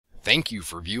Thank you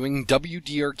for viewing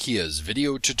WD Arkeia's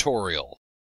video tutorial.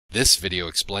 This video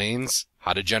explains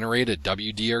how to generate a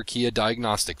WD Arkeia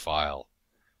diagnostic file.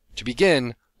 To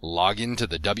begin, log into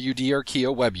the WD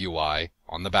Arkeia webUI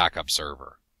on the backup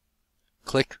server.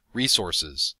 Click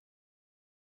Resources,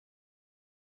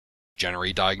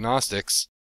 Generate Diagnostics.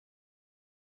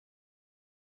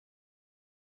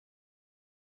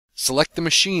 Select the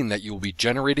machine that you will be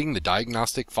generating the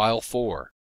diagnostic file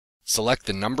for. Select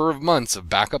the number of months of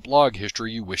backup log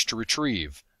history you wish to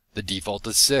retrieve. The default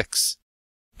is 6.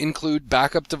 Include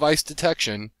backup device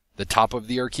detection, the top of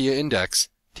the Arkeia index,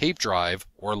 tape drive,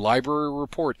 or library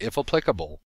report if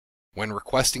applicable. When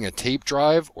requesting a tape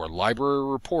drive or library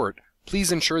report,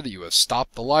 please ensure that you have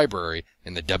stopped the library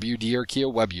in the WD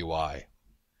Arkeia webUI.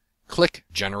 Click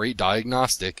Generate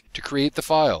Diagnostic to create the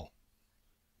file.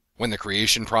 When the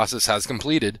creation process has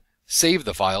completed, save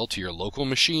the file to your local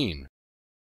machine.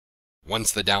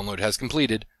 Once the download has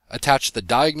completed, attach the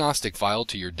diagnostic file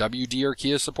to your WD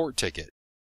Arkeia support ticket.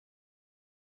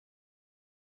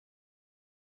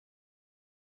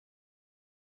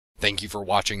 Thank you for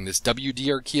watching this WD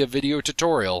Arkeia video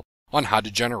tutorial on how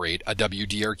to generate a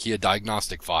WD Arkeia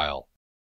diagnostic file.